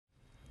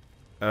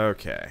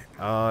Okay.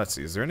 Let's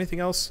see. Is there anything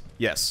else?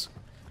 Yes.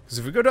 Because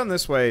if we go down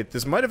this way,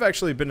 this might have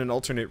actually been an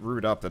alternate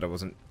route up that I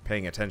wasn't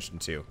paying attention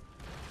to.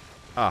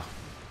 Ah.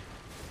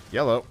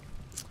 Yellow.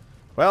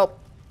 Well,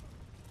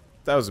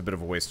 that was a bit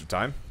of a waste of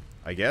time,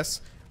 I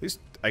guess. At least,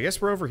 I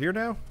guess we're over here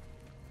now?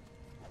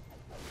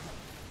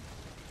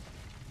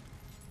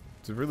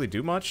 Does it really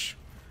do much?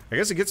 I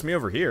guess it gets me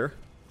over here.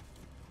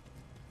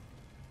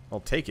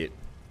 I'll take it.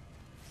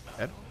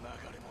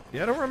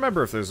 Yeah, I don't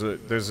remember if there's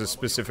a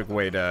specific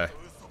way to...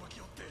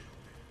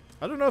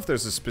 I don't know if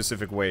there's a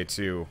specific way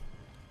to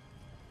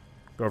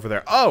go over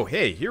there. Oh,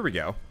 hey, here we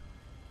go.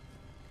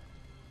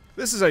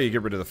 This is how you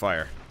get rid of the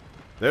fire.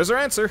 There's our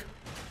answer.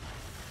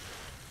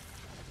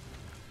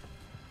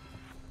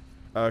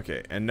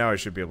 Okay, and now I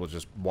should be able to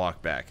just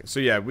walk back. So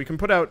yeah, we can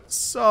put out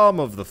some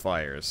of the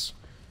fires.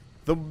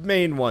 The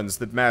main ones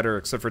that matter,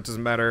 except for it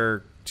doesn't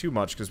matter too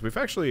much, because we've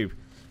actually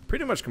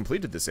pretty much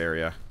completed this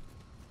area.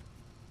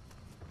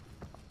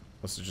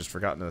 Must have just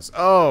forgotten this.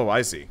 Oh,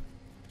 I see.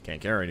 Can't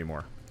carry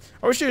anymore.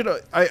 I wish it.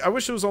 I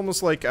wish it was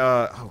almost like.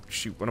 Oh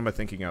shoot! What am I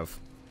thinking of?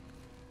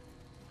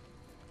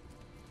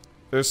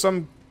 There's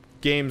some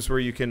games where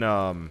you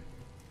can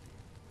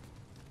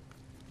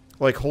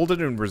like hold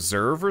it in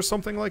reserve or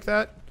something like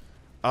that.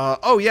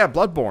 Oh yeah,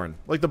 Bloodborne.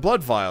 Like the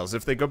blood vials.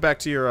 If they go back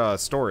to your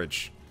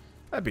storage,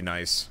 that'd be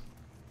nice.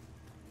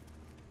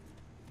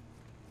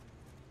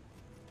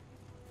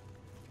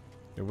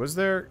 Was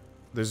there?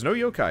 There's no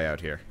yokai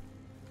out here.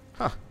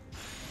 Huh.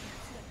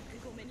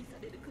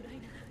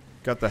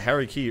 Got the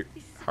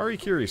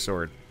Harikiri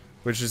sword,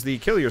 which is the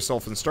kill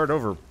yourself and start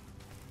over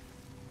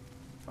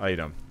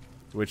item,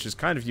 which is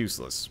kind of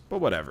useless, but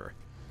whatever.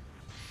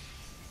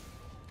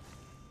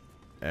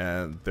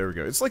 And there we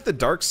go. It's like the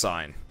dark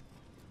sign.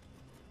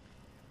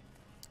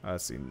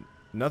 Let's see.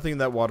 Nothing in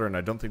that water, and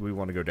I don't think we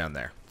want to go down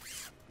there.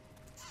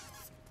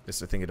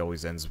 This, I think it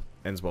always ends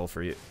well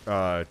for you.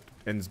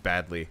 Ends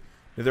badly.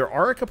 Now, there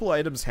are a couple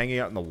items hanging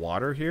out in the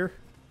water here.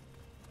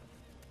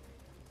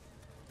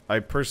 I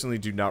personally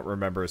do not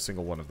remember a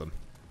single one of them.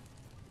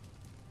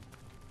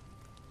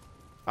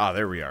 Ah,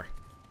 there we are.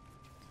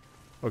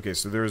 Okay,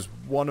 so there's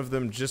one of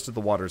them just at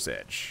the water's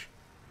edge.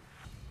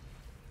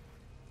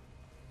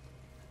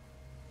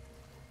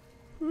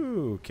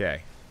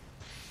 Okay.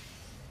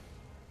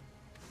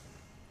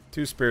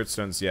 2 spirit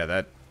stones. Yeah,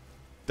 that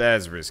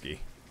is risky.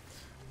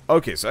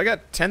 Okay, so I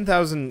got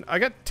 10,000. I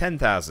got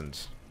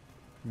 10,000.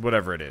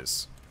 Whatever it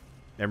is.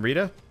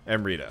 Amrita?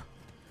 Amrita.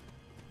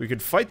 We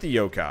could fight the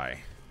yokai.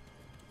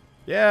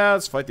 Yeah,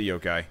 let's fight the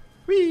yokai.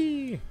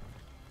 Whee!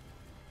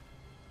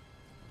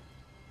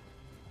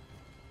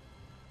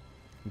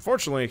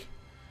 Unfortunately,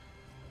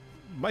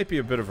 might be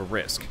a bit of a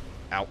risk.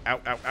 Ow, ow,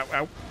 ow, ow,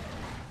 ow.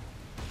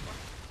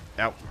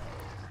 Ow.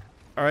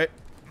 Alright.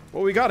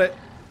 Well, we got it.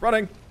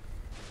 Running.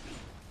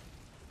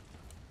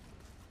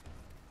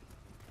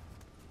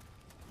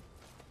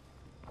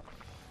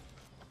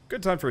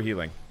 Good time for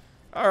healing.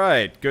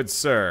 Alright, good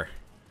sir.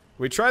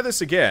 We try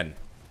this again.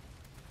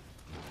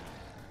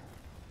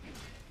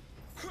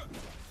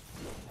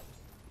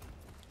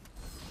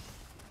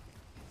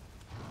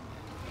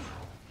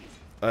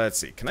 Let's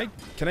see. Can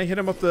I hit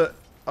him up the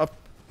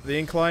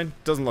incline?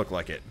 Doesn't look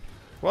like it.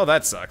 Well,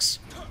 that sucks.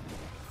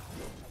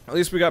 At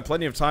least we got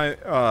plenty of time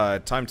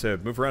to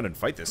move around and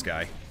fight this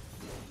guy.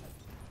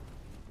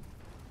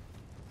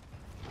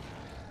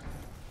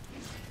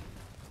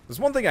 There's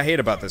one thing I hate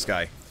about this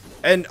guy.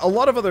 And a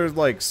lot of other,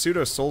 like,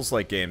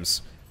 pseudo-Souls-like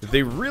games,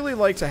 they really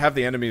like to have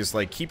the enemies,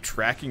 like, keep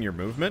tracking your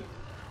movement.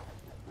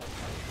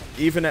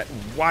 Even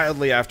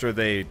wildly after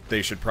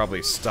they should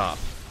probably stop.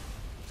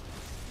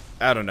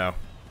 I don't know.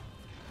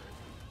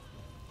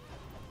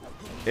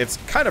 It's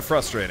kind of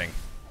frustrating.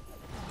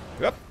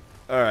 Yep.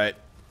 Alright.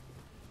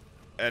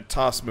 That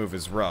toss move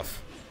is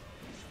rough.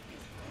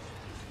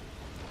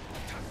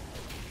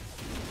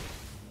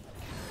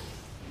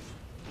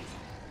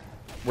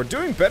 We're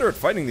doing better at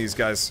fighting these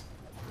guys.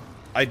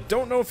 I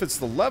don't know if it's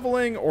the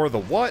leveling or the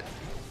what,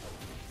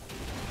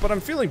 but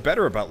I'm feeling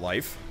better about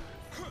life.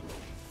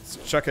 Let's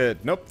chuck a...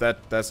 Nope,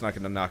 that's not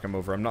going to knock him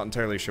over. I'm not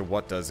entirely sure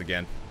what does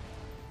again.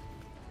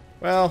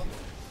 Well,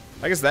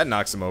 I guess that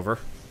knocks him over.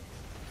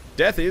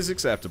 Death is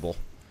acceptable.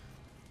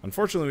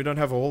 Unfortunately, we don't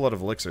have a whole lot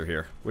of elixir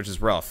here, which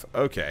is rough.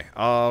 Okay,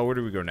 where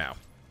do we go now?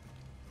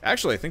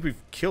 Actually, I think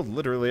we've killed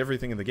literally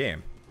everything in the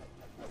game.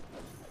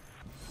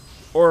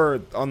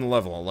 Or on the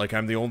level, like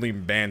I'm the only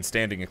man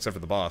standing except for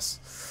the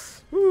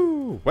boss.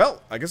 Woo!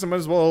 Well, I guess I might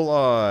as well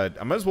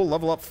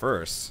level up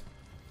first.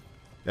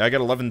 Yeah, I got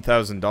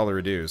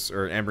 $11,000 dues,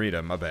 or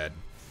Amrita, my bad.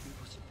 It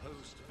was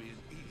supposed to be an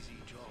easy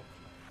job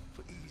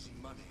for easy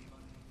money.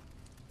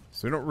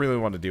 So we don't really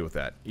want to deal with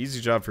that.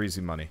 Easy job for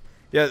easy money.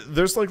 Yeah,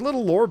 there's like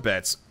little lore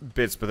bits,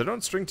 but they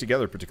don't string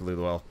together particularly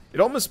well.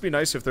 It'd almost be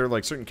nice if there are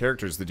like certain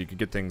characters that you could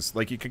get things,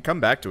 like you could come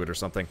back to it or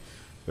something.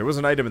 There was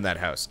an item in that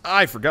house.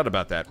 I forgot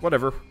about that.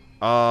 Whatever.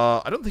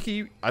 I don't think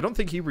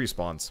he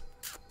respawns.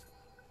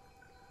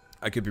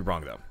 I could be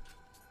wrong though.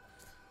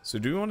 So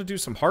do we want to do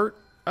some heart?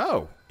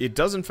 Oh, it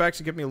does in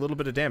fact give me a little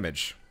bit of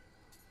damage.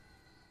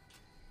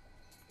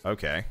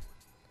 Okay.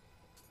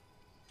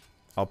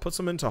 I'll put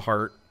some into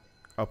heart.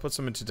 I'll put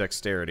some into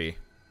dexterity.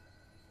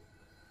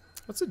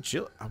 What's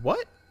agility?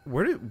 What?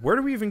 Where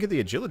do we even get the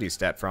agility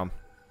stat from?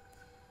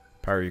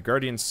 Power your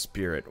guardian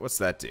spirit. What's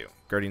that do?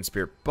 Guardian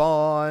spirit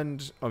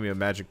bond. Omeo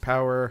magic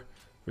power.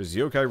 There's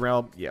yokai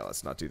realm. Yeah,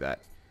 let's not do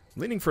that.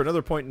 I'm leaning for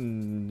another point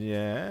in...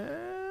 Yeah...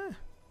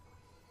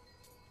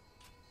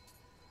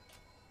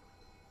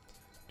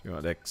 Do we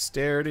want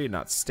dexterity,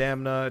 not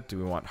stamina? Do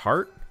we want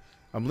heart?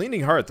 I'm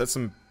leaning heart. That's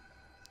some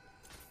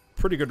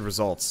pretty good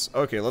results.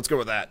 Okay, let's go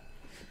with that.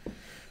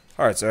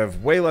 Alright, so I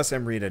have way less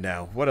Amrita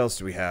now. What else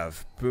do we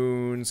have?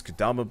 Boons,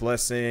 Kadama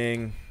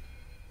Blessing.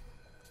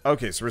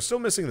 Okay, so we're still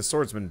missing the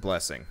Swordsman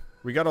Blessing.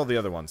 We got all the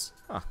other ones.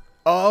 Huh.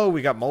 Oh,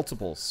 we got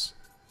multiples.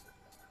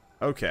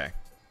 Okay.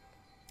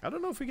 I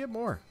don't know if we get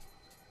more.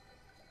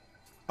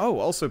 Oh,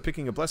 also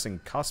picking a blessing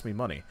costs me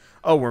money.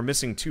 Oh, we're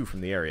missing 2 from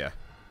the area.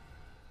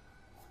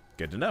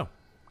 Good to know.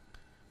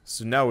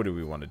 So now what do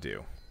we want to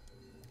do?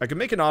 I can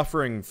make an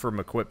offering from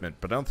equipment,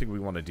 but I don't think we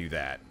want to do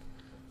that.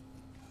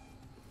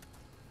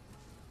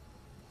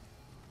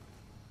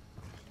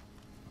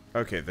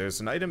 Okay, there's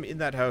an item in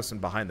that house and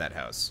behind that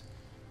house.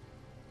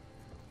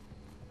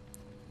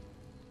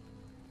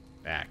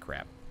 Ah,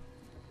 crap.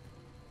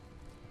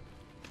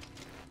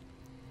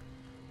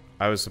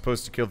 I was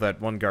supposed to kill that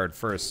one guard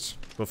first,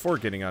 before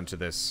getting onto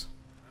this.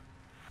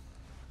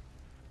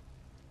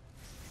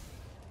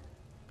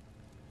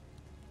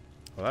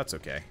 Well, that's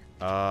okay.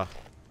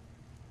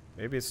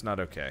 Maybe it's not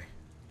okay.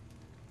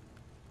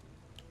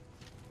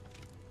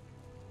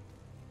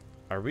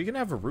 Are we gonna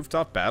have a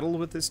rooftop battle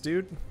with this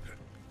dude?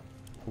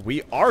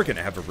 We are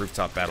gonna have a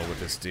rooftop battle with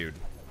this dude.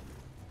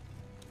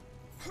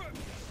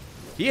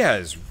 He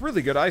has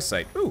really good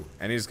eyesight. Ooh,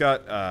 and he's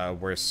got,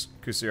 where's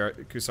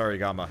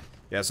Kusarigama?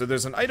 Yeah, so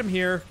there's an item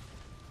here,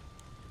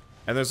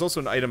 and there's also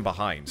an item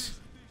behind.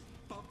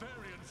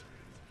 Barbarians.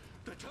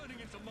 They're turning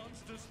into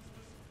monsters.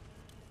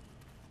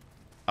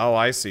 Oh,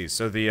 I see.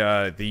 So the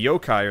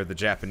yokai are the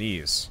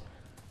Japanese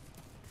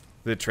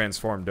that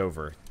transformed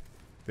over.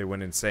 They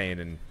went insane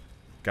and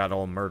got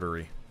all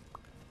murdery.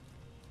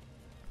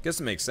 Guess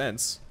it makes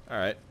sense.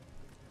 Alright.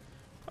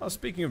 Oh,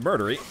 speaking of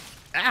murdery.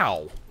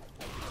 Ow!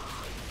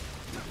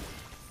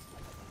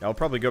 I'll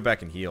probably go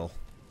back and heal.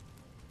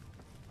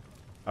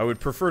 I would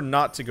prefer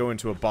not to go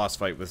into a boss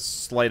fight with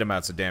slight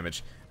amounts of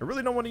damage. I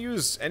really don't want to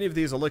use any of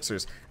these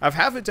elixirs. I've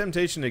had a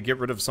temptation to get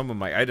rid of some of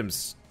my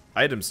items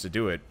to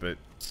do it, but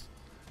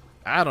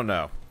I don't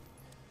know.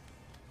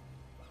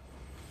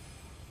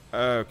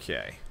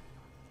 Okay.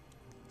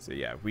 So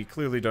yeah, we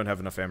clearly don't have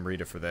enough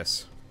Amrita for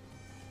this.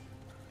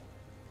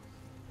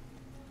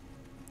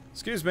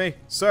 Excuse me,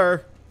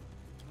 sir.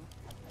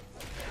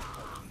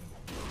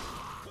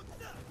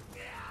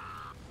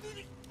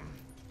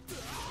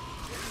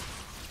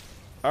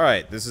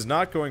 Alright, this is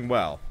not going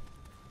well.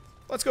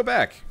 Let's go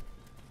back.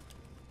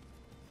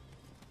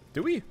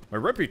 Do we? My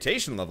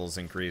reputation level's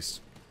increased.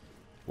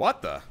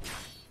 What the?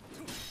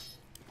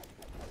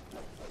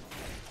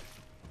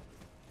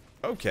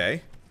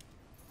 Okay.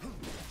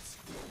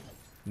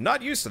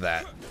 Not used to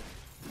that.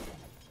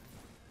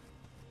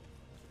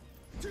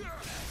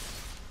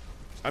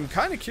 I'm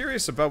kind of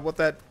curious about what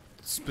that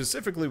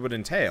specifically would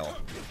entail.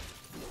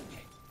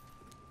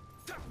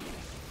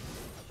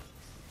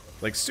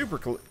 Like, super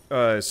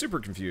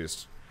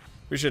confused.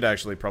 We should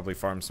actually probably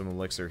farm some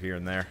elixir here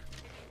and there.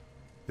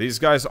 These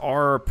guys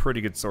are a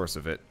pretty good source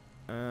of it.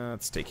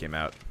 Let's take him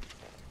out.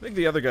 I think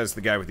the other guy's the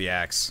guy with the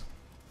axe.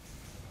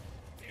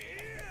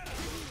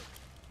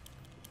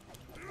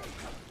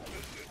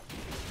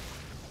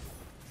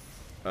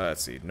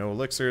 Let's see. No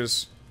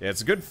elixirs. Yeah,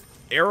 it's a good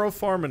arrow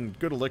farm and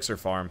good elixir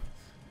farm.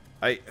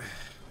 I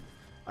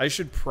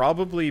should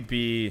probably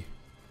be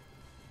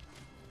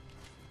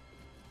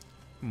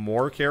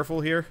more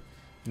careful here.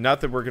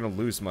 Not that we're going to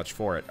lose much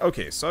for it.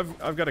 Okay, so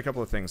I've got a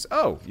couple of things.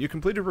 Oh, you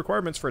completed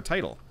requirements for a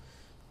title.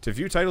 To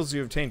view titles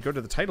you obtained, go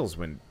to the titles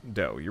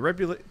window. Your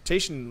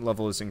reputation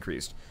level is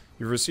increased.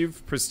 You've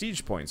received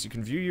prestige points. You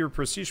can view your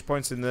prestige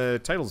points in the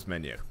titles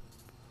menu.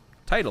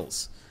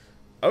 Titles.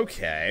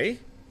 Okay.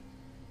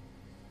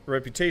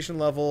 Reputation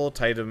level,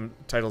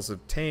 titles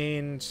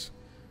obtained.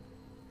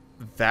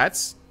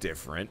 That's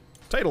different.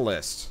 Title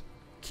list.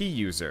 Key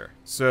user.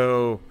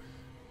 So,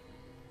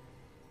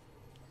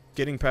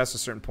 getting past a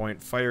certain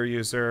point. Fire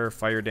user,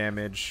 fire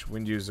damage,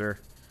 wind user.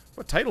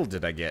 What title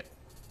did I get?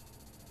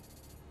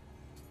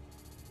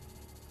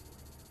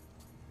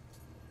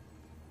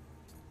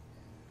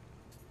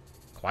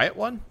 Quiet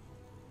one?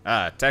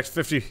 Ah, attacks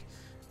 50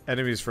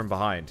 enemies from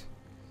behind.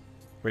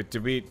 Wait,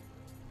 did we...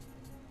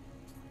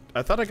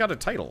 I thought I got a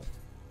title.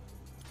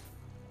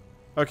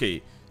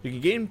 Okay, you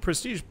can gain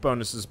prestige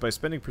bonuses by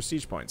spending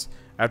prestige points.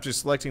 After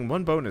selecting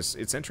one bonus,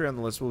 its entry on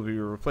the list will be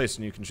replaced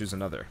and you can choose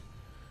another.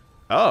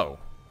 Oh.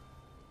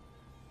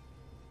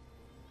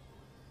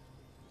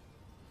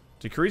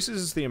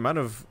 Decreases the amount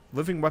of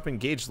living weapon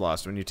gauge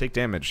lost when you take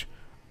damage.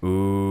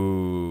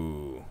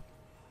 Ooh.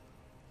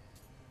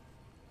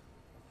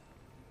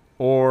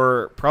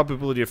 Or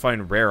probability to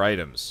find rare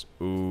items.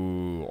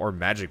 Ooh. Or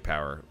magic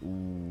power.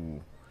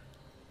 Ooh.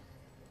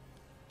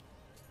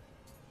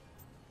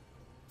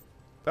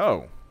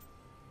 Oh.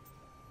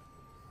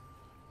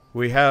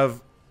 We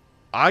have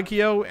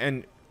Agyo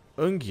and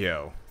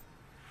Ungyo.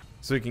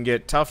 So we can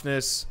get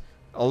toughness,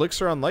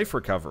 elixir on life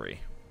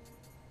recovery,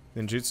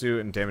 ninjutsu,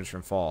 and damage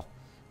from fall.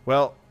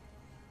 Well,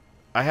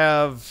 I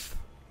have...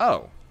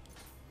 Oh.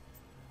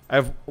 I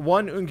have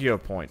 1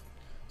 Ungyo point.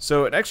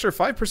 So an extra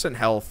 5%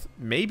 health,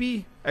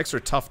 maybe extra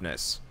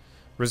toughness.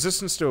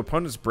 Resistance to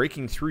opponents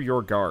breaking through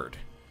your guard.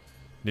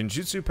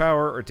 Ninjutsu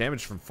power or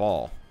damage from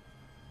fall.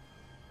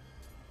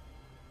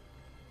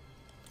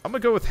 I'm gonna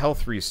go with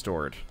health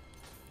restored,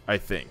 I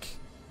think.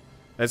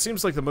 That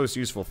seems like the most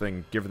useful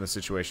thing given the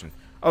situation.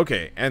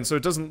 Okay, and so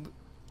it doesn't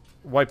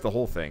wipe the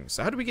whole thing.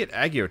 So how do we get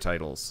Agyo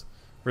titles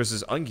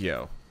versus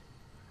Ungyo?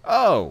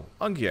 Oh,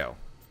 Ungyo.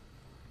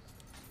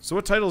 So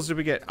what titles did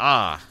we get?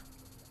 Ah,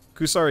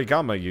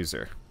 Kusarigama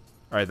user.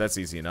 Alright, that's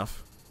easy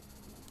enough.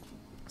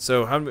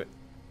 So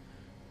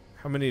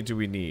how many do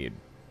we need?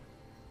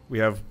 We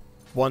have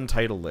 1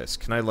 title list.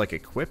 Can I, like,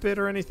 equip it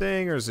or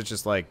anything? Or is it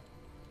just like,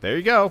 there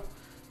you go.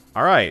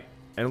 Alright.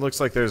 And it looks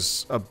like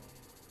there's a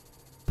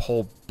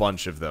whole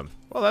bunch of them.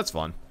 Well, that's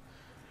fun.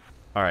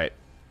 Alright.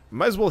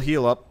 Might as well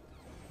heal up.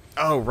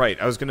 Oh, right.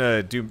 I was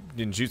gonna do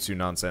ninjutsu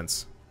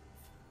nonsense.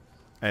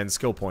 And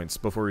skill points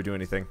before we do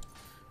anything.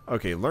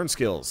 Okay, learn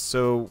skills.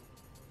 So,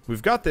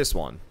 we've got this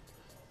one.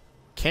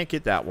 Can't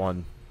get that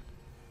one.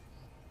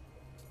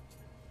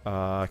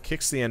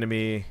 Kicks the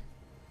enemy.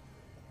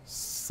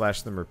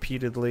 Slash them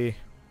repeatedly.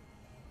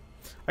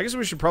 I guess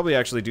we should probably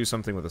actually do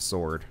something with a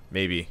sword.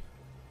 Maybe.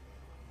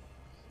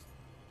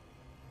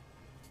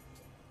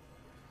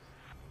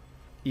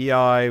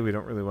 EI. We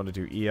don't really want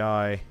to do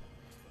EI.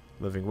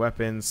 Living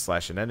weapons.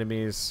 Slashing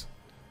enemies.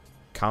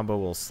 Combo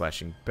while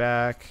slashing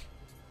back.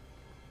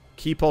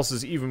 Key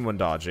pulses even when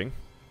dodging.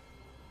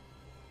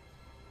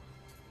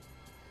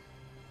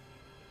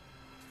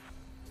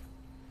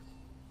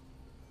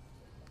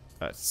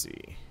 Let's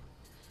see.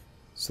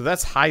 So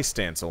that's high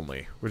stance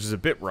only, which is a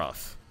bit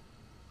rough.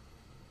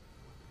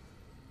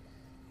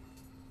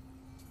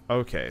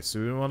 Okay, so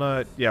we want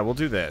to... Yeah, we'll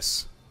do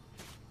this.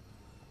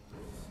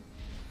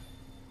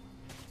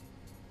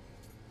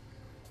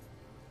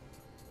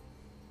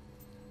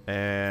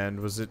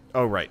 And was it...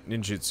 Oh, right,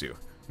 ninjutsu.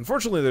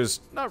 Unfortunately,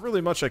 there's not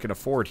really much I can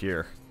afford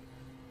here.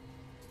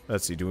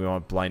 Let's see, do we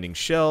want blinding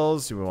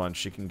shells? Do we want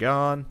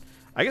Shikengan?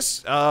 I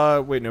guess,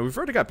 wait, no, we've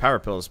already got power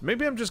pills.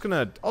 Maybe I'm just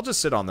gonna... I'll just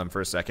sit on them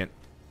for a second.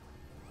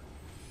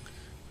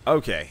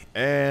 Okay,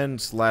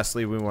 and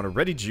lastly, we want a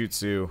ready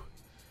jutsu.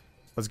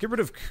 Let's get rid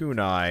of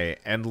kunai,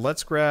 and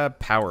let's grab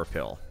power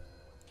pill.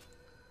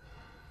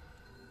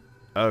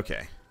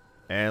 Okay,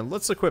 and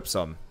let's equip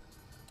some.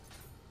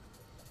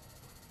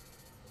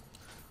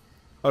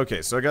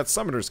 Okay, so I got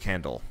Summoner's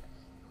Candle.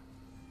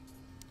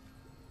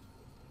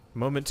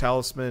 Moment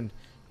Talisman,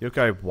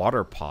 Yokai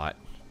Water Pot.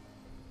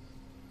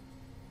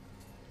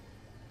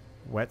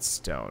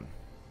 Whetstone.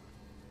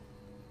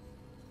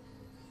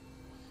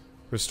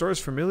 Restores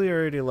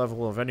familiarity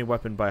level of any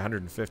weapon by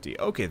 150.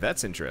 Okay,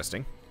 that's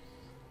interesting.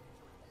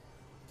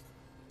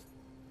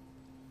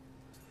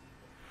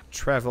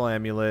 Travel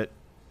Amulet.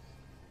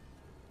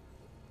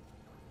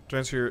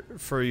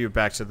 Transfer you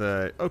back to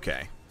the...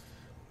 Okay.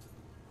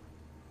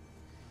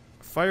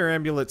 Fire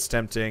Amulet's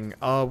tempting.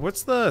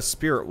 What's the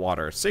Spirit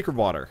Water? Sacred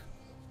Water.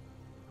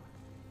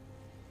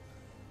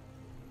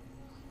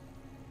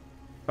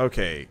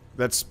 Okay,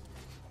 that's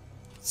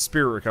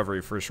Spirit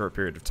Recovery for a short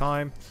period of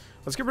time.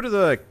 Let's get rid of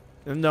the...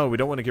 No, we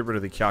don't want to get rid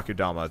of the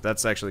Kyakudama.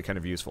 That's actually kind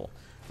of useful.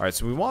 Alright,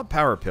 so we want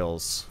power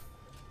pills.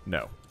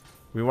 No.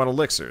 We want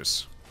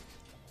elixirs.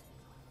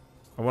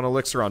 I want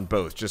elixir on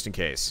both, just in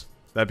case.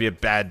 That'd be a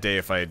bad day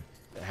if I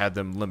had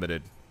them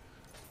limited.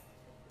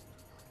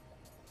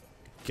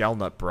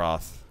 Galnut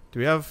broth. Do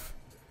we have...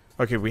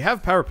 Okay, we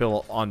have power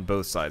pill on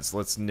both sides.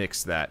 Let's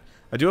nix that.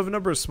 I do have a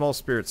number of small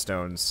spirit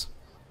stones.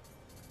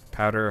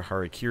 Powder,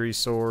 Harikiri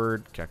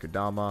sword,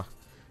 Kakudama.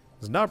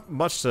 There's not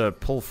much to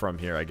pull from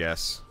here, I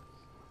guess.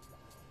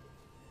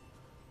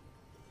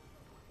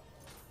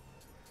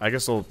 I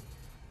guess I'll...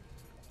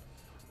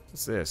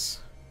 What's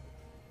this?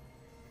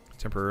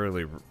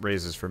 Temporarily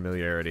raises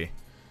familiarity.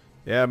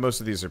 Yeah, most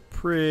of these are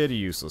pretty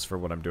useless for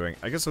what I'm doing.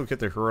 I guess I'll get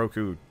the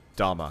Hiroku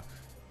Dama.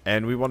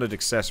 And we wanted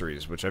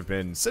accessories, which I've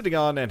been sitting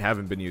on and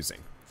haven't been using.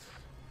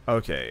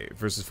 Okay,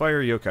 versus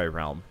Fire Yokai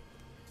Realm.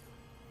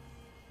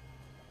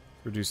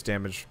 Reduce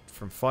damage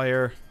from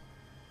fire.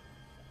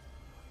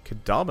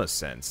 Kadama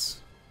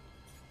Sense.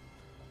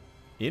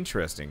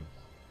 Interesting.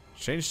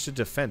 Change to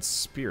Defense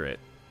Spirit.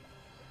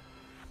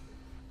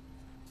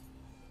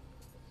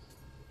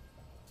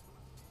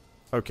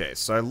 Okay,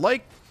 so I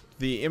like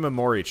the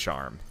Imamori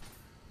Charm.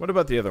 What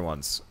about the other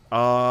ones?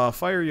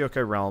 Fire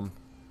Yokai Realm.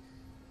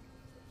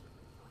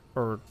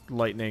 Or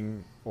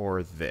lightning,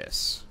 or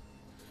this.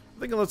 I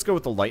think let's go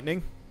with the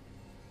lightning.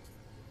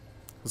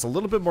 There's a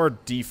little bit more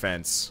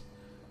defense,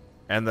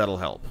 and that'll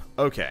help.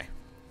 Okay.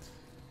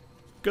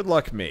 Good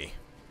luck me.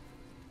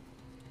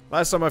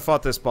 Last time I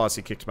fought this boss,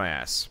 he kicked my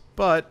ass.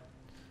 But,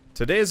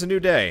 today is a new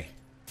day.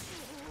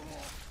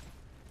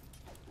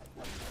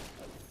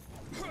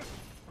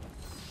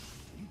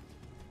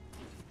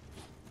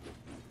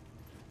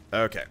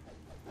 Okay.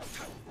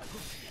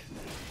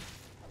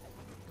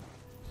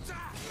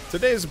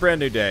 Today is a brand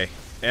new day,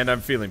 and I'm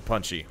feeling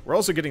punchy. We're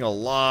also getting a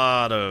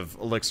lot of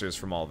elixirs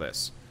from all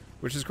this,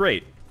 which is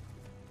great.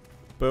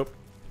 Boop.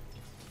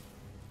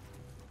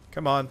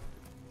 Come on.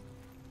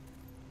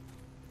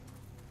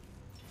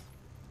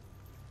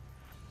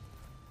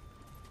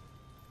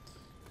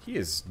 He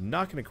is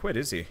not going to quit,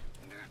 is he?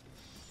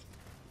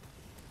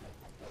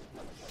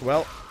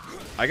 Well,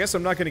 I guess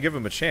I'm not going to give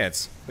him a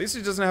chance. At least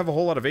he doesn't have a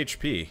whole lot of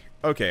HP.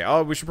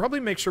 Okay, we should probably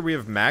make sure we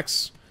have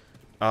max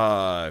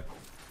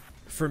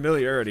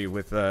familiarity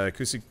with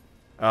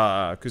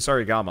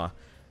Kusarigama.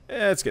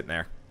 It's getting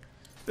there.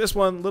 This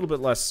one, a little bit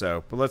less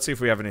so, but let's see if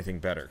we have anything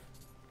better.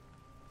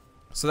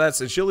 So that's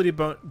agility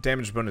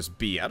damage bonus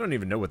B. I don't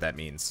even know what that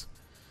means.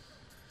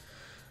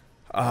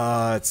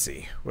 Let's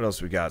see. What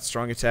else we got?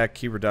 Strong attack,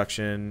 key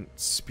reduction,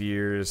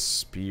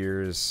 spears.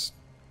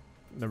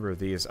 Number of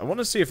these. I want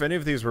to see if any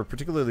of these were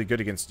particularly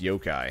good against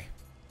yokai.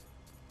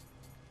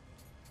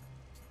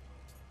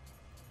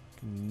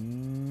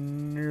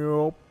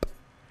 Nope.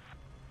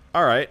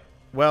 Alright.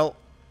 Well,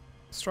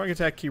 strong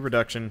attack, key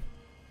reduction,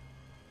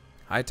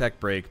 high attack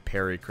break,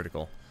 parry,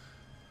 critical.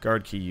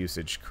 Guard key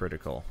usage,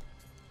 critical.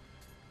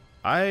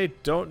 I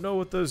don't know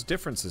what those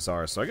differences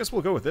are, so I guess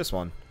we'll go with this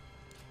one.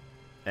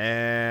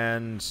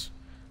 And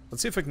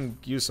let's see if I can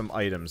use some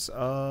items.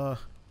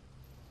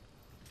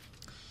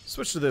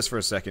 Switch to this for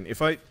a second.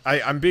 If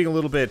I'm being a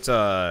little bit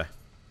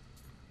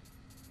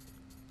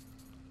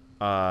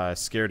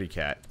scaredy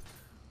cat.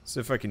 See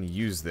if I can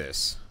use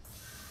this.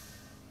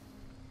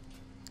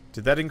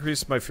 Did that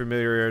increase my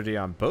familiarity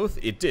on both?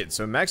 It did.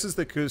 So it maxes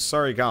the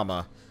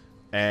Kusarigama,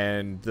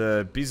 and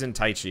the Bizan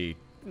Taichi,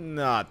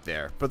 not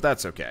there, but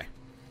that's okay.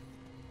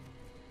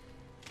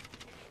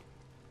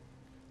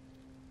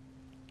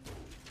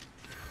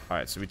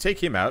 Alright, so we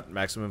take him out.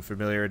 Maximum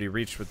familiarity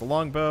reached with the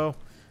longbow.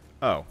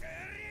 Oh.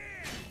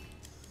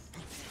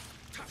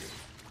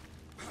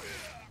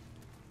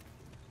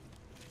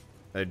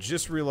 I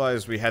just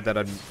realized we had that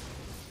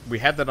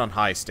on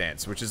high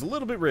stance, which is a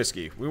little bit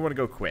risky. We want to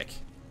go quick.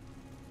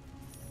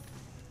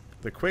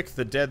 The quick,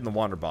 the dead, and the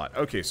Wanderbot.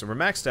 Okay, so we're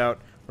maxed out.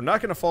 We're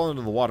not going to fall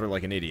into the water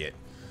like an idiot.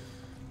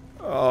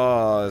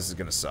 Oh, this is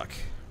going to suck.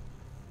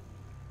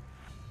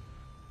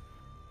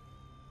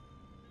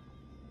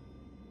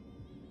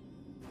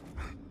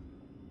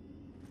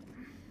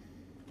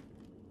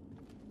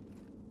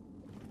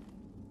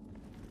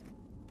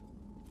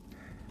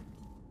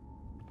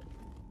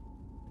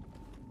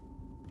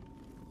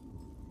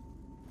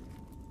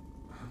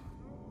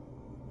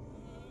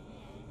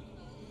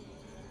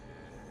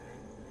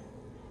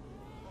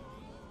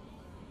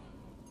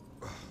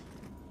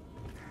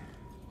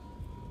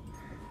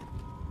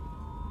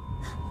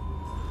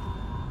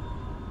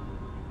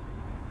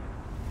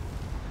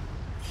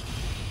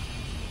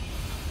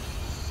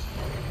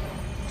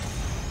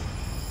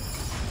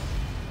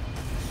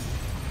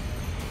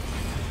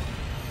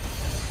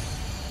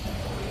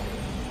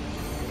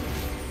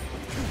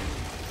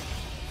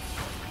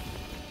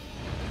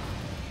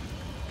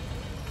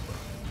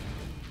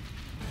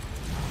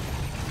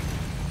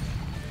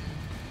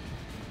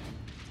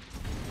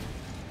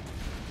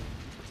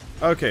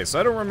 Okay, so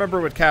I don't remember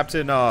what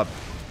Captain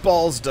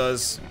Balls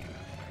does.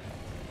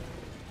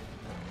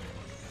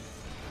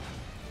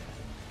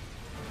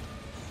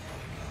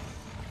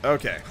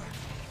 Okay.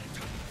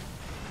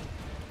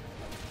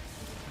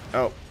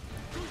 Oh.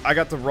 I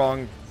got the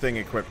wrong thing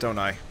equipped, don't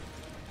I?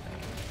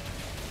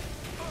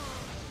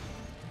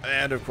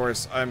 And, of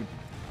course, I'm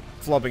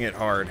flubbing it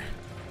hard.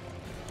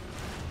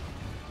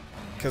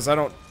 Because I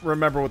don't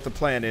remember what the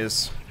plan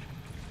is.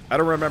 I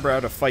don't remember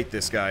how to fight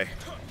this guy.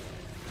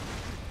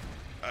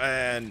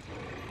 And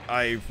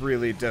I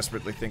really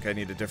desperately think I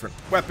need a different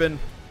weapon.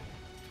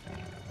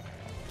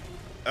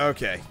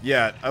 Okay,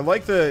 yeah, I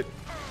like the...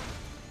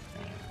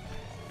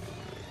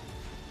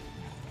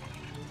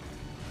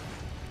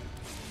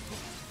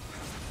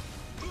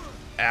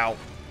 Ow,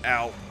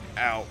 ow,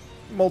 ow.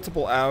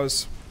 Multiple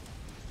ows.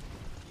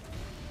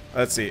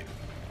 Let's see.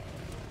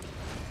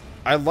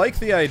 I like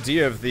the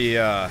idea of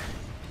the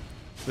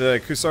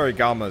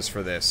Kusarigamas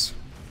for this.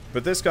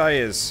 But this guy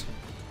is...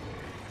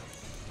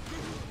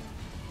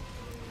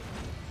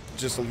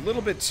 just a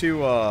little bit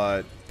too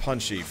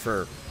punchy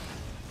for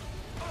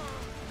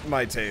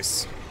my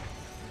tastes.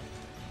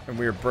 And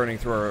we are burning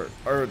through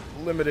our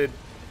limited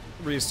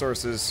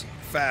resources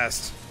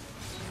fast.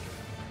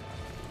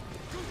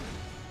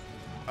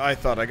 I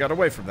thought I got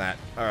away from that.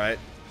 Alright.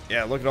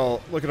 Yeah, look at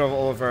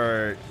all of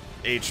our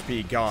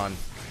HP gone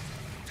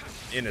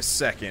in a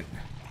second.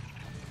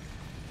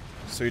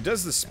 So he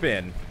does the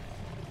spin.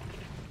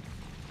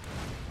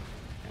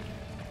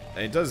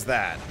 And he does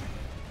that.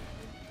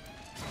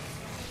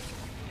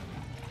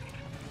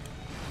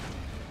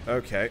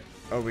 Okay.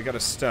 Oh, we got a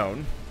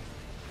stone.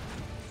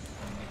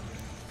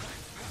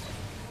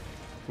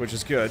 Which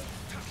is good.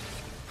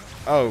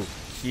 Oh,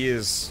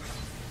 he's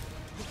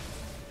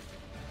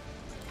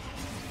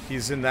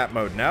in that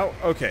mode now.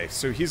 Okay,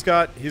 so he's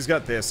got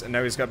this, and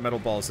now he's got metal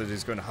balls that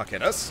he's going to huck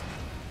at us.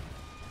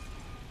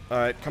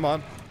 Alright, come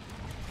on.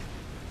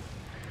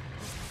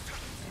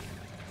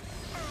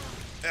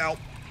 Ow.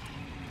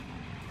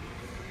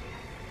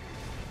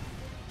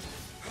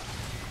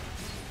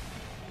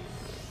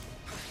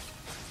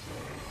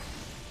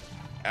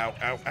 Ow,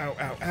 ow, ow,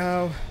 ow,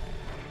 ow.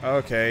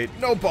 Okay,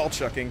 no ball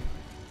chucking.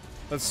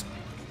 Let's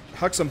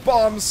huck some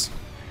bombs.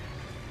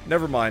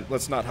 Never mind,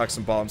 let's not huck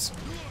some bombs.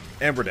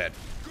 And we're dead.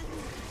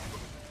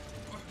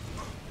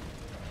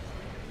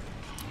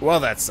 Well,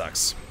 that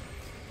sucks.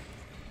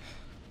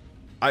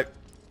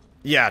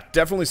 Yeah,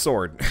 definitely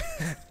sword.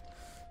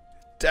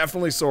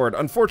 Definitely sword.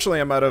 Unfortunately,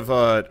 I'm out of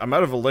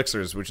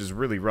elixirs, which is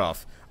really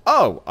rough.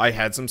 Oh, I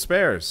had some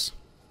spares.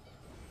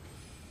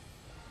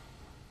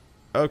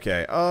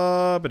 Okay,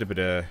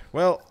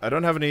 well, I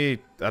don't have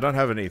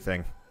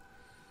anything.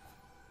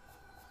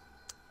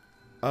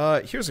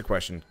 Here's a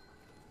question.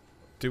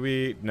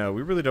 No,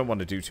 we really don't want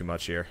to do too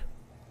much here.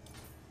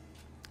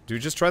 Do we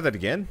just try that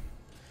again?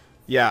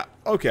 Yeah,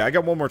 okay, I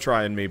got one more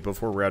try in me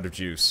before we're out of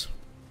juice.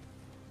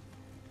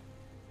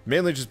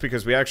 Mainly just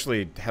because we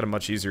actually had a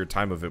much easier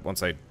time of it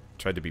once I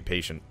tried to be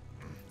patient.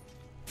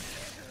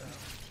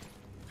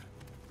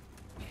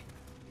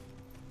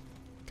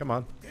 Come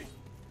on.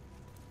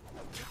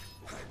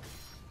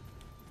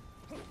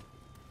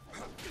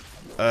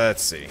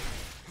 Let's see.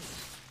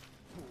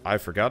 I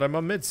forgot I'm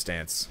on mid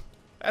stance.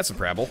 That's a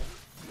problem.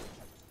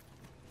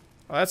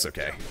 Oh, that's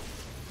okay.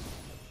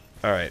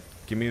 Alright,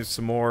 give me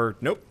some more.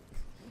 Nope.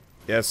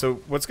 Yeah, so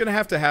what's gonna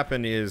have to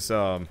happen is,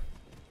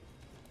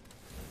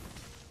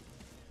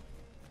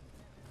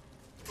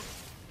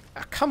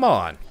 come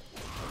on.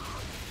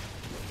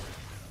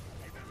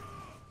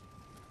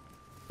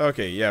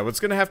 Okay, yeah, what's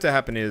gonna have to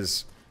happen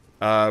is,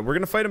 we're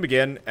gonna fight him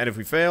again, and if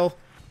we fail,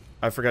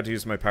 I forgot to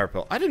use my power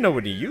pill. I didn't know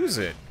when to use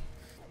it.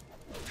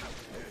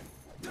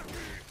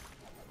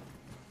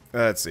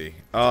 Let's see.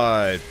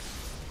 I'm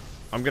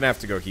gonna have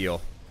to go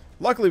heal.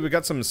 Luckily, we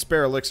got some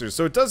spare elixirs,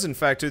 so it does in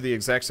fact do the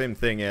exact same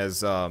thing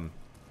as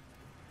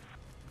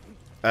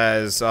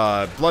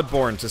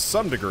Bloodborne to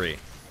some degree.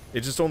 It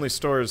just only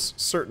stores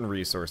certain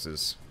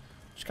resources,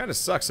 which kind of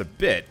sucks a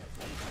bit.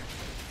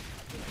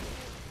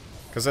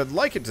 Because I'd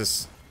like it to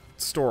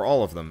store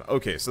all of them.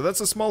 Okay, so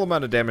that's a small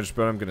amount of damage,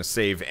 but I'm gonna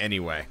save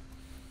anyway.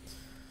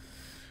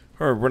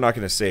 Or we're not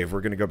gonna save, we're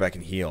gonna go back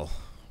and heal.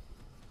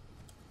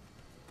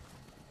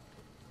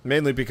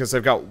 Mainly because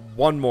I've got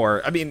one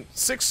more. I mean,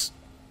 6...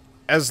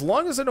 As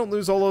long as I don't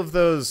lose all of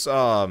those,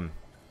 all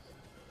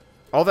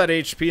that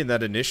HP in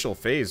that initial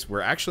phase,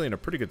 we're actually in a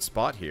pretty good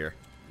spot here.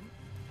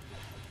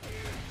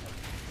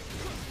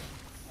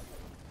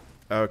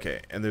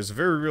 Okay, and there's a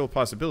very real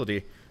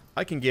possibility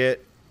I can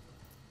get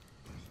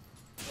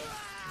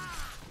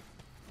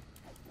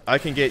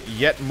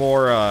yet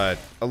more,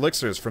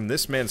 elixirs from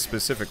this man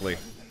specifically.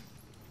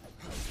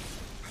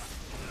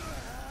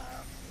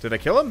 Did I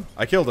kill him?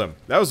 I killed him.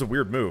 That was a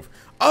weird move.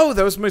 Oh,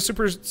 that was my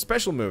super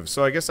special move,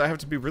 so I guess I have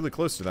to be really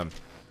close to them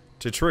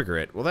to trigger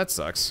it. Well, that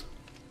sucks.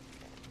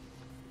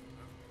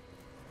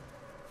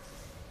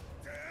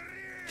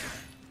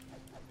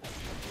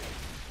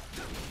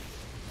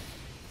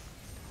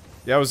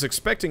 Yeah, I was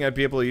expecting I'd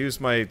be able to use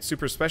my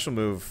super special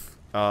move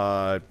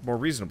more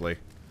reasonably.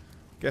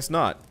 Guess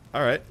not.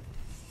 Alright.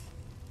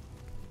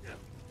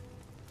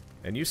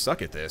 And you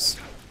suck at this.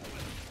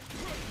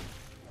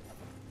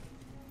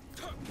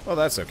 Well,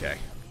 that's okay.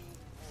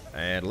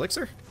 And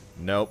elixir?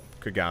 Nope.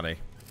 Kagane.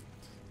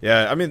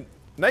 Yeah, I mean,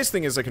 nice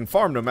thing is I can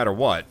farm no matter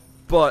what,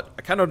 but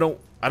I kind of don't...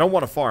 I don't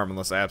want to farm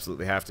unless I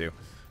absolutely have to.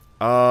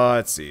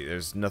 Let's see.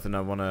 There's nothing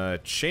I want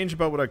to change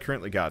about what I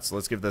currently got, so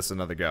let's give this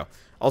another go.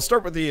 I'll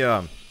start with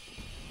the,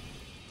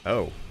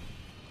 Oh.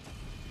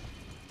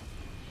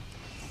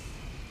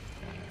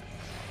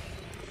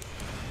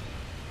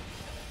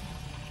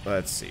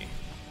 Let's see.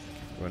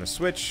 We want to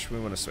switch. We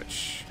want to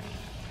switch.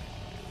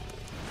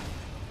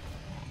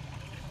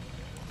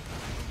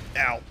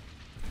 Ow.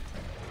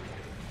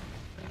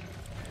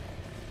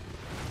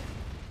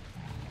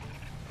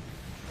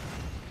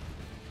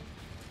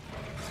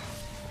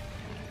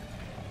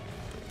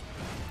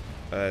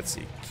 Let's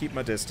see. Keep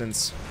my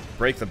distance.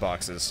 Break the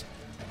boxes.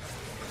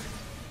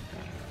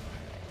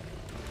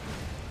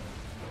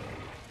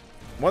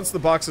 Once the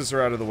boxes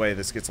are out of the way,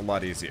 this gets a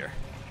lot easier.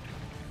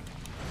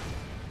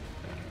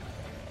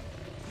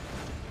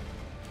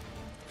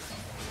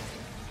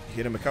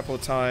 Hit him a couple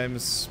of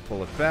times.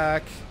 Pull it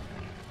back.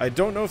 I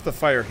don't know if the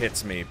fire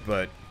hits me,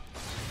 but...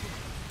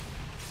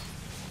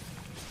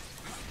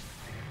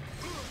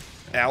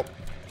 Ow.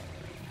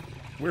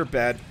 We're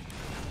bad.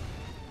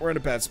 We're in a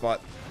bad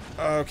spot.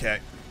 Okay.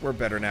 We're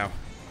better now.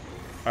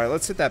 Alright,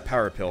 let's hit that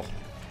power pill.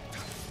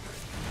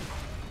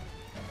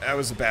 That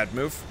was a bad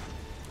move.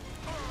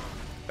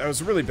 That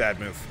was a really bad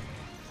move.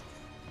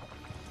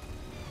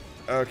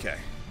 Okay.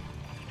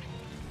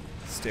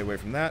 Stay away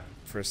from that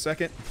for a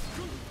second.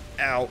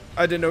 Ow.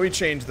 I didn't know he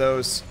changed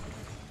those.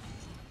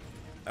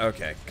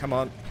 Okay, come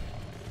on.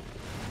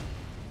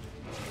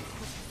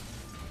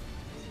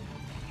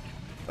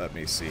 Let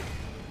me see.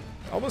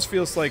 Almost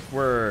feels like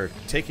we're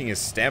taking his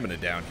stamina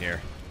down here.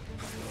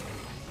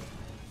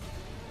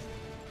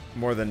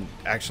 More than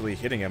actually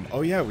hitting him.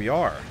 Oh yeah, we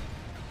are.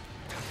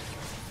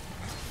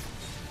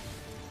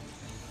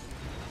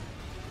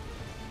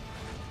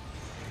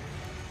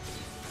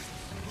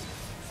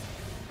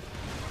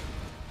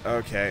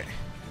 Okay.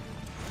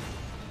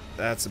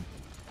 That's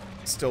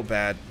still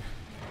bad.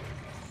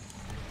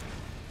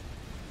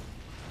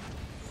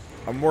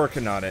 I'm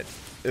working on it.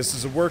 This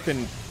is a work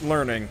in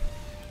learning.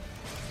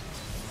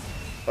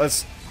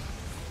 Let's...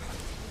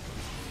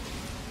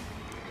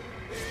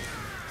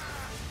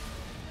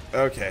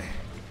 Okay.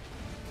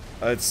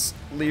 Let's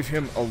leave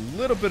him a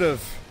little bit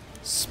of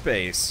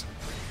space.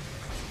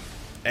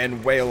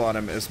 And wail on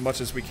him as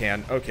much as we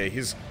can. Okay,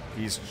 he's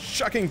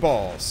chucking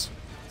balls.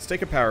 Let's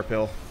take a power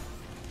pill.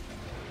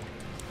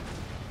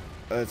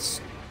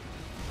 Let's...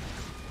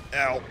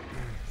 Ow.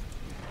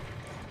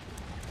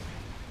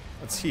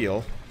 Let's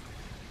heal.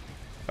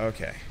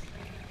 Okay.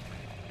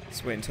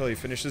 Let's wait until he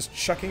finishes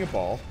chucking a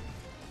ball.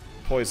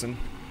 Poison.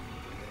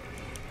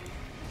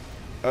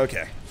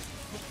 Okay.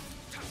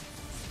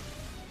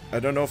 I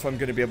don't know if I'm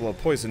going to be able to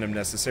poison him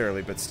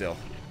necessarily, but still.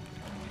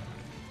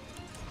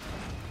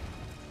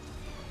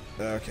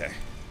 Okay.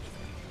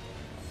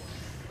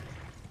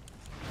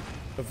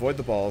 Avoid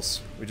the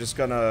balls. We're just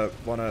gonna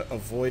want to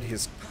avoid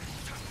his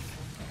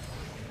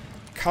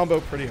combo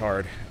pretty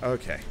hard.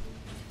 Okay.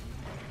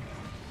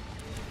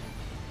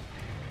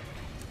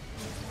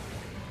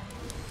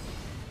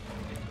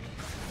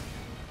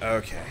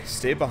 Okay,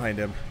 stay behind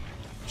him.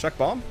 Chuck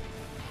bomb?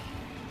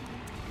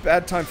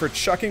 Bad time for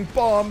chucking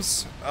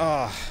bombs.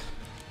 Ah.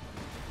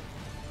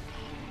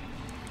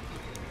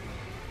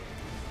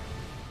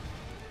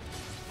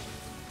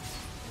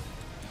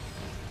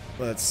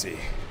 Let's see.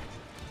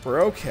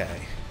 We're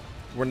okay.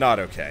 We're not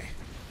okay.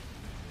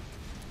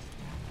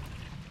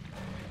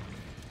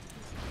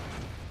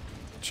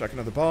 Chuck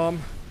another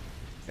bomb.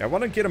 Yeah, I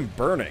want to get him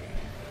burning.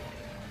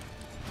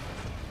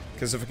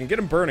 Because if we can get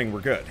him burning,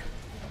 we're good.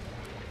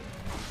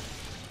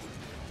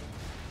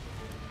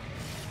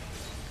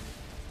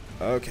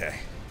 Okay.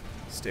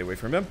 Stay away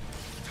from him.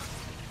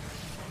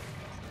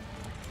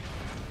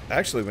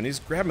 Actually, when he's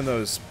grabbing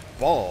those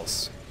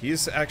balls,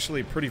 he's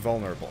actually pretty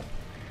vulnerable.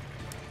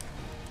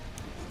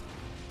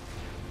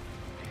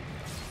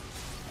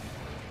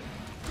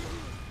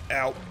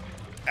 Ow.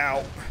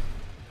 Ow.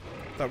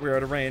 Thought we were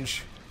out of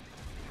range.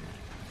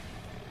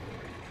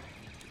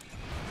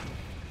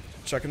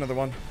 Chuck another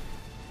one.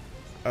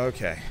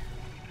 Okay.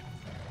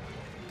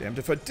 Damned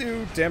if I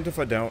do, damned if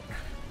I don't.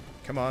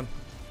 Come on.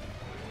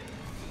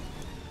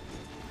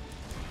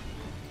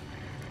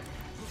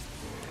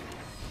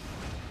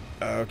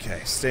 Okay,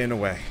 staying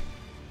away.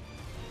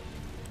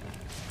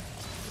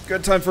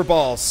 Good time for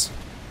balls.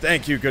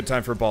 Thank you, good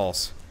time for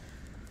balls.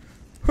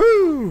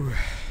 Whew!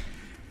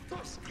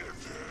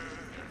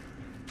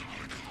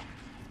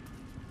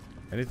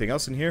 Anything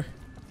else in here?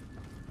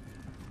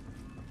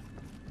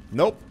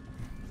 Nope.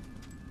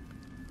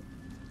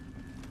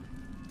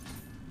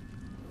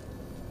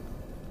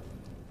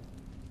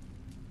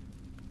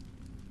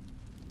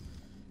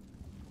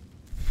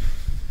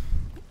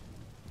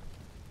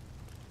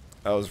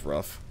 That was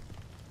rough.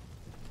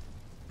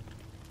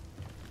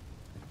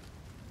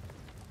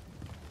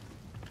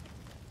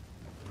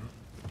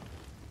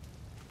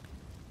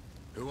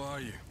 Who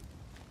are you?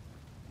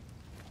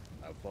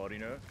 A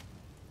foreigner?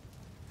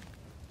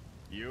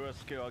 Your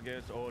skill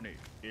against Oni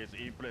is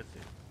impressive.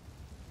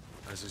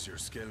 As is your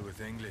skill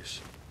with English.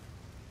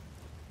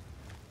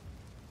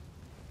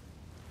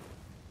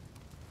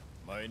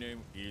 My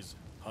name is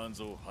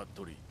Hanzo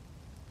Hattori.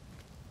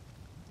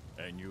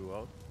 And you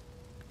are?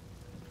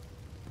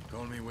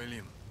 Call me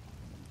William.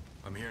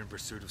 I'm here in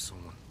pursuit of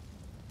someone.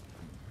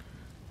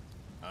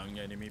 An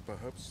enemy,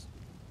 perhaps?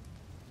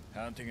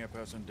 Hunting a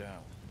person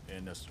down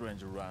in a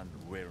strange land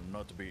will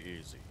not be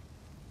easy.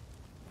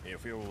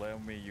 If you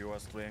lend me your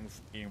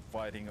strength in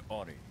fighting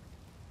Oni,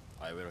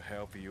 I will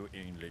help you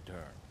in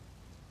return.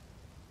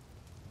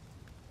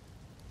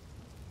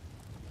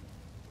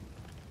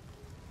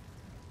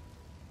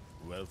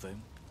 Well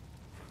then.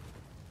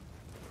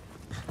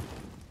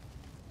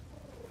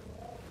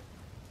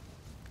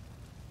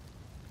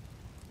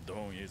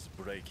 Dawn is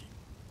breaking.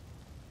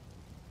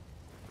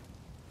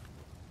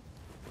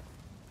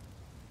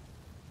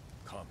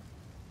 Come.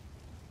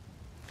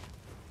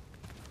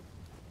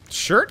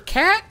 Shirt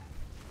cat?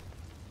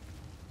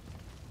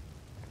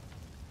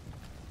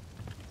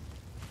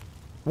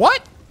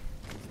 What?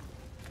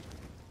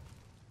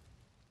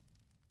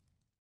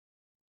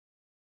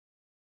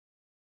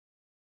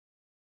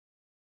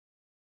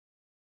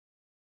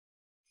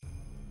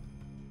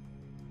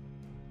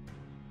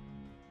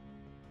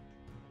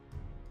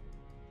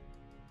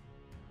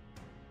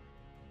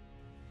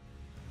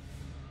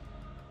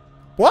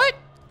 What?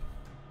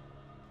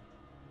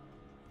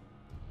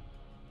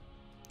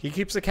 He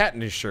keeps a cat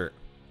in his shirt.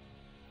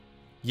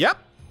 Yep.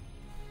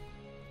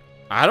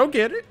 I don't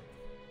get it.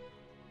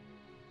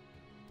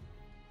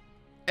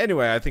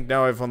 Anyway, I think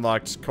now I've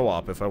unlocked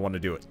co-op if I want to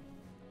do it.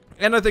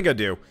 And I think I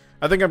do.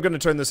 I think I'm going to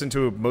turn this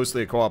into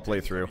mostly a co-op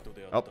playthrough.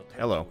 Oh,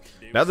 hello.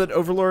 Now that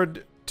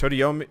Overlord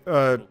Toyotomi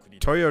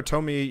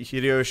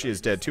Hideyoshi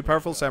is dead, two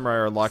powerful samurai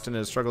are locked in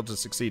a struggle to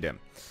succeed him.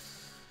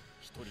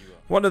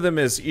 One of them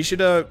is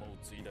Ishida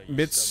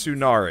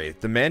Mitsunari,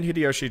 the man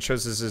Hideyoshi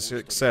chose as his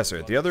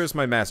successor. The other is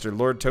my master,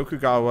 Lord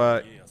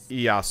Tokugawa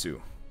Ieyasu.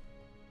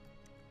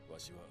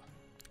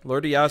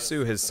 Lord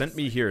Ieyasu has sent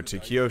me here to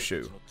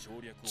Kyushu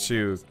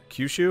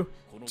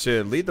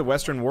to lead the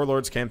Western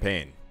Warlords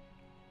campaign.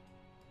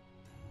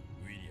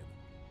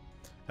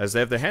 As they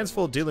have their hands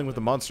full dealing with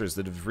the monsters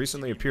that have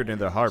recently appeared in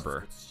their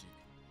harbor.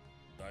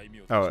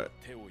 Oh,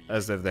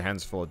 as they have their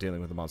hands full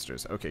dealing with the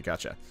monsters. Okay,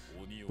 gotcha.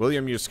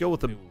 William, your skill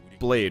with the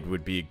blade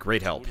would be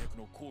great help.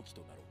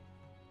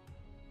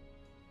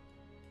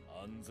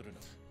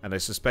 And I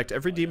suspect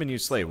every demon you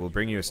slay will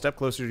bring you a step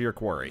closer to your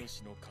quarry.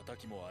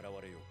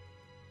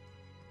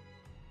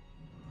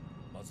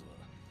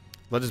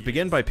 Let us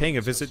begin by paying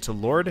a visit to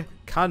Lord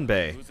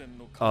Kanbei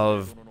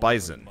of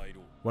Bison,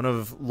 one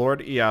of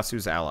Lord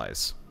Ieyasu's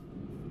allies.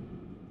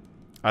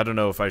 I don't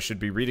know if I should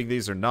be reading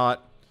these or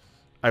not.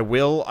 I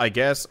will, I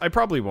guess. I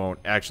probably won't.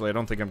 Actually, I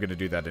don't think I'm going to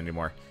do that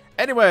anymore.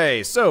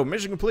 Anyway, so,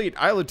 mission complete.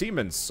 Isle of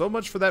Demons. So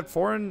much for that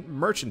foreign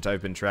merchant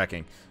I've been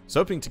tracking. I was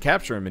hoping to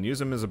capture him and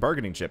use him as a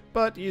bargaining chip,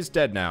 but he's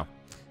dead now.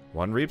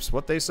 One reaps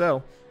what they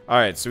sow.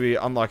 Alright, so we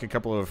unlock a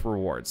couple of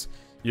rewards.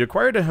 You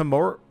acquired a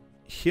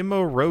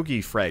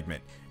Himorogi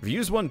fragment. If you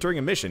use one during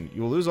a mission,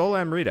 you will lose all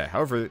Amrita.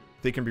 However,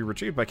 they can be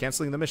retrieved by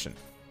canceling the mission.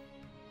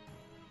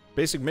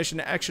 Basic mission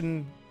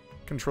action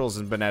controls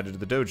have been added to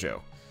the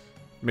dojo.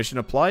 Mission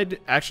applied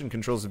action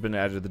controls have been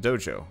added to the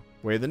dojo.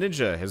 Way of the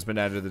Ninja has been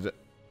added to the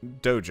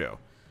dojo.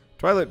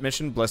 Twilight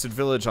mission Blessed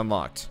Village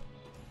unlocked.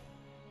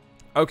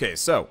 Okay,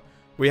 so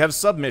we have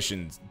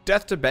submissions.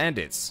 Death to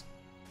Bandits.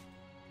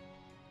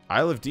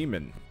 Isle of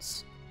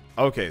Demons.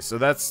 Okay, so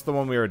that's the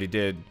one we already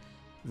did.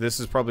 This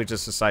is probably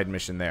just a side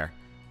mission there.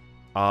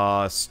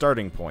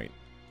 Starting point.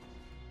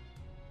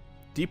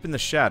 Deep in the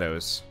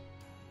Shadows.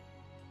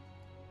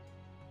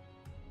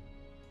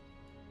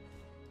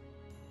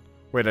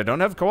 Wait, I don't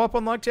have co-op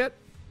unlocked yet?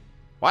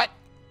 What?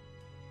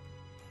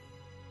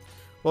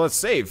 Well, let's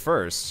save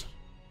first.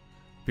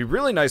 It'd be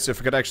really nice if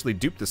I could actually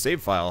dupe the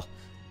save file.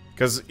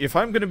 Because if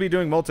I'm going to be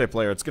doing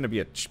multiplayer, it's going to be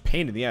a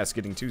pain in the ass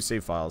getting 2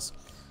 save files.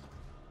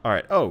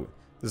 Alright, oh.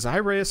 This is a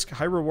high-risk,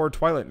 high-reward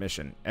Twilight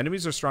mission.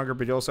 Enemies are stronger,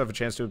 but you also have a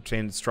chance to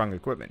obtain strong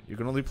equipment. You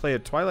can only play a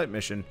Twilight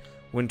mission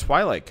when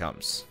Twilight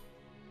comes.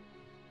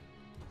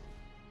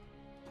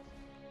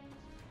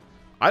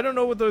 I don't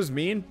know what those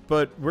mean,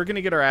 but we're going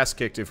to get our ass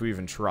kicked if we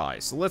even try,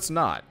 so let's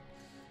not.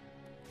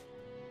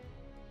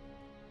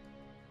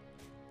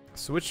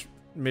 So which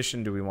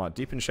mission do we want?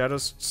 Deep in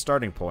Shadows,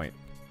 starting point.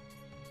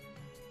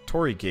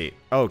 Torii Gate.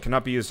 Oh,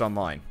 cannot be used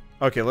online.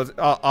 Okay, let's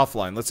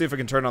offline. Let's see if I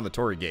can turn on the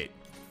Torii Gate.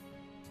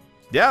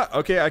 Yeah,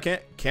 okay, I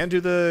can do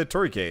the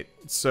Torii Gate,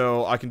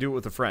 so I can do it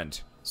with a friend.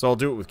 So I'll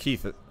do it with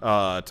Keith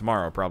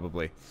tomorrow,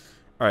 probably.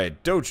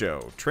 Alright,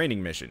 Dojo,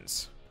 training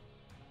missions.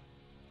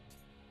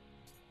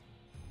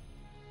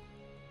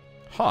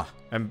 Huh,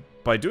 and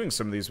by doing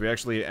some of these, we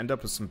actually end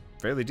up with some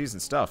fairly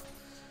decent stuff.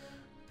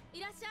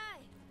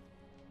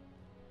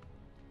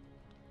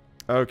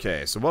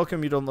 Okay, so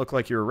welcome. You don't look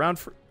like you're around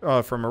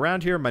from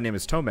around here. My name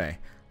is Tomei.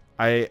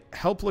 I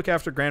help look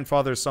after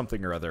grandfather's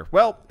something or other.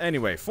 Well,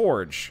 anyway,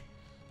 forge.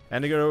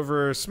 And to go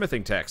over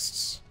smithing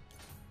texts.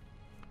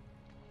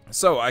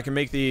 So, I can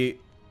make the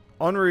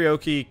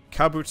Onryoki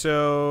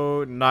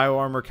Kabuto, Nioh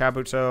Armor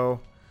Kabuto.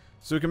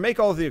 So we can make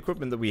all of the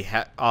equipment that we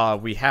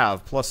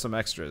have, plus some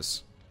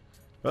extras.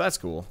 Well, that's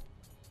cool.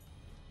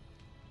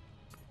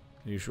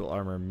 Usual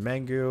armor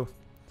Mengu.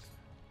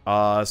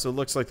 So it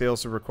looks like they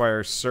also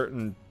require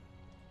certain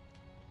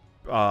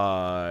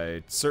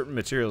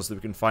materials that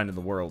we can find in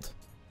the world.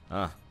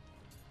 Ah.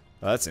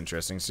 Well, that's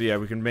interesting. So yeah,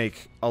 we can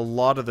make a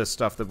lot of the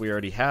stuff that we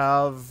already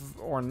have,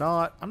 or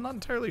not. I'm not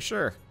entirely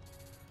sure.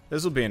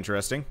 This will be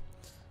interesting.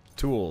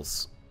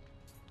 Tools.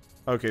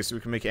 Okay, so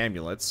we can make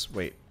amulets.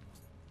 Wait.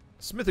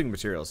 Smithing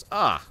materials.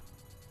 Ah!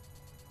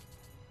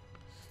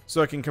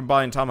 So I can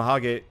combine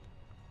Tamahagane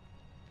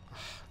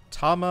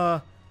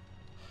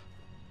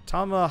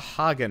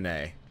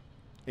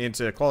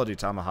into quality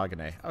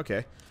Tamahagane.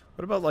 Okay.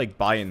 What about, like,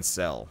 buy and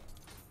sell?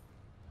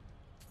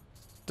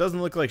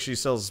 Doesn't look like she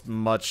sells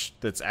much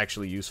that's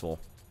actually useful.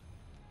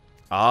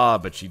 Ah,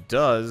 but she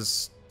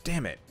does.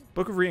 Damn it.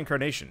 Book of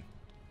Reincarnation.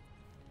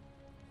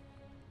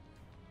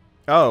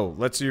 Oh,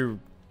 lets you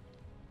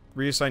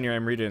reassign your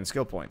Amrita and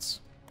skill points.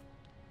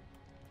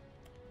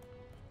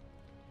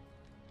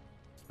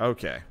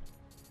 Okay.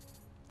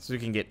 So you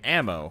can get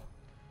ammo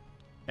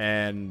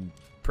and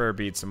prayer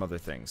beads, some other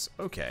things.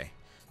 Okay.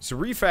 So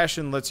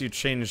refashion lets you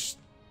change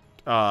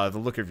the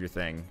look of your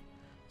thing.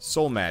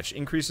 Soul match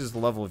increases the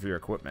level of your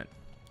equipment.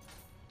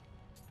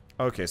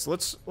 Okay, so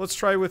let's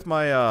try with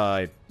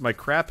my my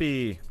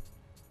crappy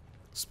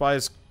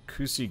Spies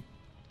Kusi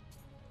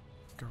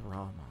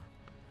Garama.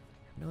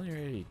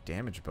 Familiarity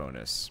damage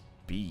bonus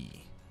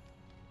B.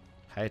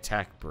 High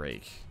attack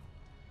break.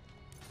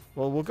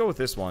 Well, we'll go with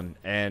this one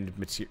and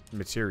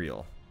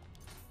material.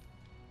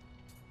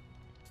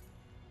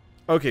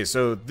 Okay,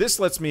 so this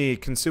lets me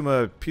consume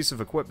a piece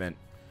of equipment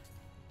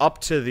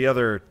up to the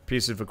other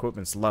piece of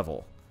equipment's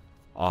level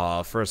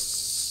for a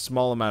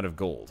small amount of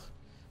gold.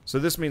 So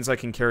this means I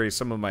can carry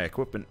some of my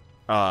equipment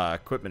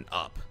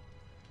up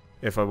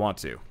if I want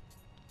to.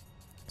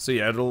 So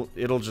yeah,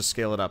 it'll just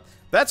scale it up.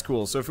 That's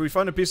cool. So if we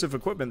find a piece of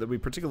equipment that we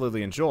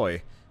particularly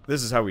enjoy,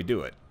 this is how we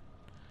do it.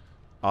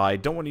 I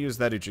don't want to use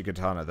that Uchi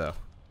Katana, though.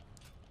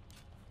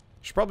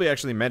 Should probably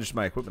actually manage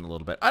my equipment a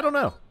little bit. I don't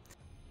know.